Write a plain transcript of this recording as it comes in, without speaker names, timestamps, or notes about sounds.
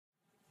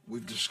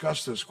we've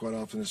discussed this quite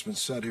often. It's been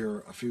said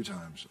here a few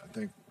times. I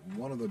think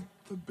one of the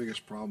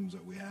biggest problems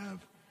that we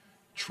have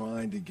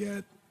trying to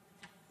get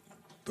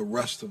the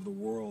rest of the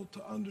world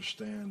to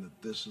understand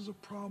that this is a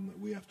problem that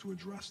we have to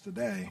address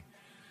today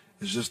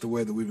is just the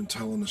way that we've been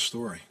telling the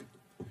story.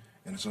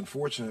 And it's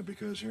unfortunate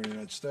because here in the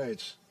United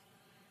States,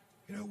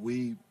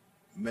 we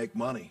make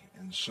money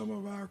in some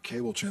of our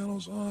cable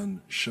channels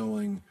on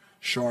showing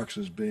sharks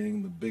as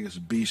being the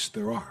biggest beast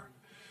there are.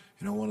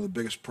 One of the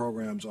biggest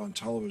programs on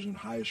television,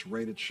 highest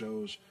rated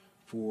shows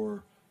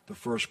for the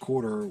first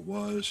quarter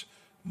was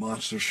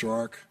Monster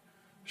Shark,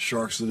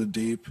 Sharks of the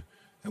Deep,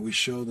 and we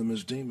show them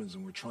as demons,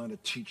 and we're trying to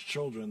teach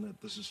children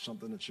that this is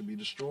something that should be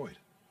destroyed.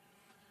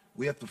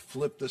 We have to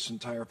flip this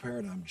entire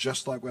paradigm,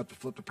 just like we have to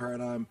flip the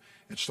paradigm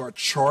and start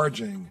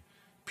charging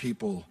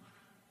people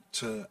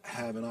to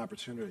have an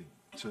opportunity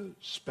to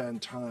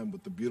spend time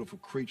with the beautiful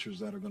creatures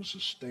that are going to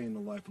sustain the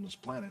life on this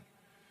planet.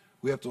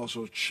 We have to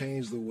also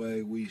change the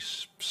way we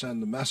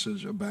send the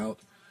message about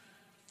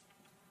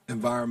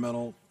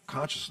environmental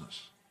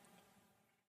consciousness.